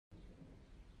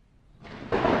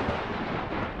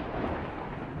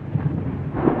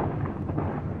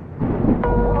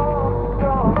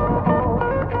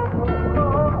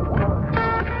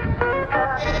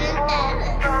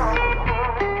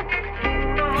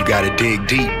You gotta dig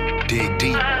deep, dig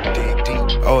deep, dig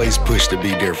deep. Always push to be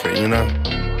different, you know?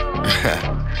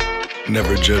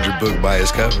 Never judge a book by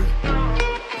its cover.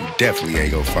 You definitely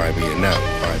ain't gonna find me in that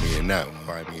one, find me in that one,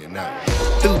 find me in that one.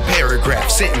 Through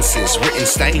paragraphs, sentences, written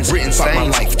stains, by my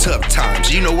life, tough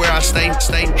times. You know where I stay?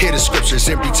 Hear the scriptures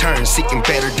in return, seeking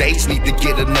better days. Need to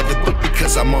get another book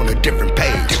because I'm on a different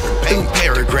page. Through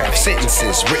paragraphs,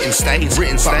 sentences, written stains,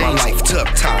 by my life,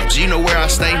 tough times. You know where I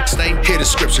stay? Hear the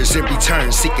scriptures in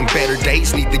return, seeking better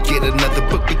days. Need to get another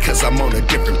book because I'm on a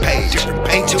different page.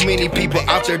 Ain't too many people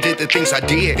out there did the things I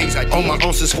did. On my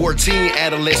own since 14,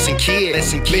 adolescent kid.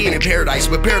 Living in paradise,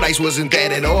 but paradise wasn't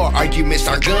that at all. Arguments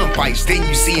are gunfights, then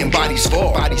you seeing bodies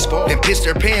fall. Then piss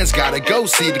their pants, gotta go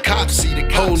see the cops.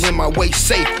 Hole in my waist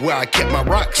safe where I kept my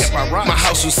rocks. My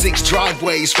house was 6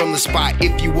 driveways from the spot.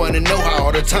 If you wanna know how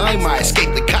all the time I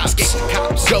escaped the cops.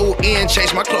 Go in,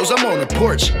 change my clothes, I'm on the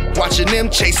porch. Watching them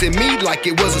chasing me like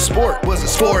it was a sport.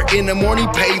 4 in the morning,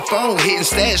 pay phone, hitting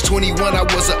stash. 21, I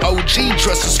was an OG,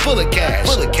 trust was full of cash.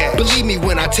 Believe me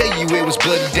when I tell you it was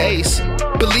bloody days.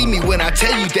 Believe me when I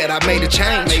tell you that I made a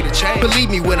change. Believe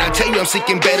me when I tell you I'm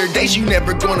seeking better days. You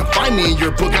never gonna find me in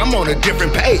your book, I'm on a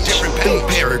different page. Through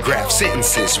paragraphs,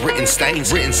 sentences, wrritten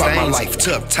stains, by my life,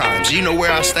 tough times. You know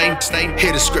where I stay?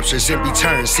 Hear the scriptures in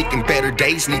return, seeking better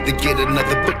days. Need to get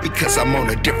another book because I'm on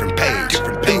a different page.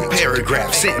 Through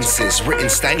paragraphs, sentences, written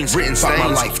stains, by my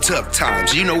life, tough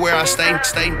times. You know where I stay?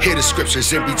 Hear the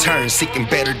scriptures in return, seeking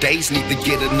better days. Need to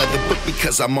get another book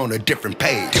because I'm on a different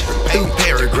page. Through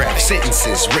paragraphs,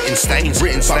 sentences, written stains,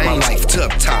 by my life,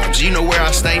 tough times. You know where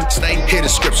I stay? Hear the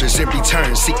scriptures in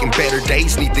return, seeking better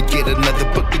days. Need to get another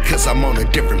book because I'm on a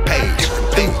different page.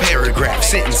 Through paragraphs,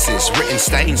 sentences, written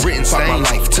stains, by my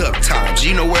life, tough times.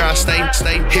 You know where I stay?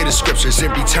 Hear the scriptures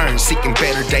in return, seeking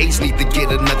better days. Need to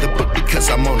get another book because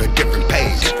I'm on a different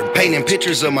page. Painting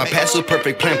pictures of my past with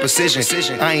perfect plan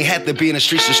precision. I ain't had to be in the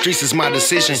streets is my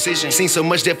decision. Seen so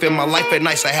much death in my life at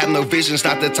nights I have no visions.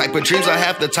 Not the type of dreams I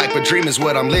have, the type of dream is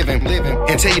what I'm living.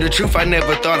 And tell you the truth, I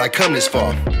never thought I'd come this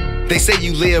far. They say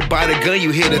you live by the gun,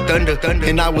 you hear the thunder.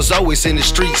 And I was always in the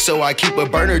streets, so I keep a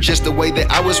burner. Just the way that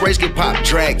I was raised, get pop,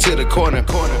 dragged to the corner.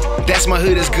 That's my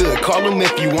hood is good, call them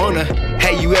if you wanna.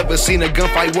 Hey, you ever seen a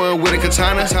gunfight won with a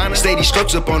katana? Steady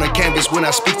strokes up on the canvas when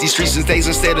I speak these streets these days.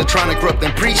 Instead of trying to corrupt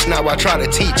and preach, now I try to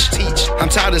teach. I'm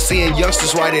tired of seeing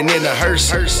youngsters riding in a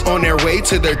hearse. On their way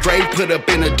to their grave, put up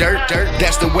in the dirt.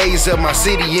 That's the ways of my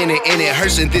city, and it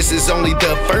hurts. And this is only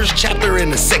the first chapter in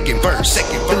the second verse.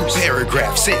 Through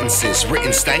paragraphs, sentences,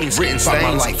 written stains, by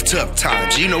my life, tough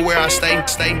times. You know where I stay?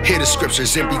 Hear the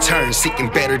scriptures in return, seeking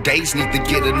better days. Need to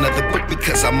get another book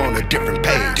because I'm on a different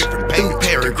page. Through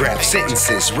paragraphs,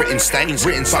 sentences, written stains,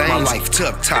 by my life,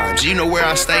 tough times. You know where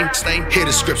I stay? Hear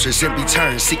the scriptures in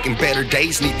return, seeking better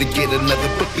days. Need to get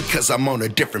another book because I'm on a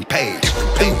different page.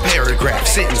 Through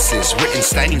paragraphs, sentences, written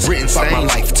stains, by my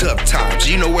life, tough times.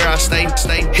 You know where I stay?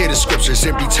 Hear the scriptures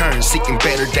in return, seeking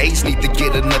better days. Need to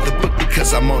get another book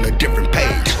because I'm on a different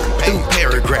page. Through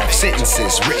paragraphs,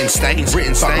 sentences, written stains,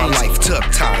 by my life,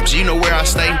 tough times. You know where I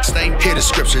stay? Hear the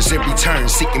scriptures in return,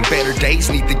 seeking better days.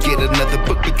 Need to get another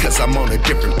book because I'm on a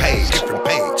different page.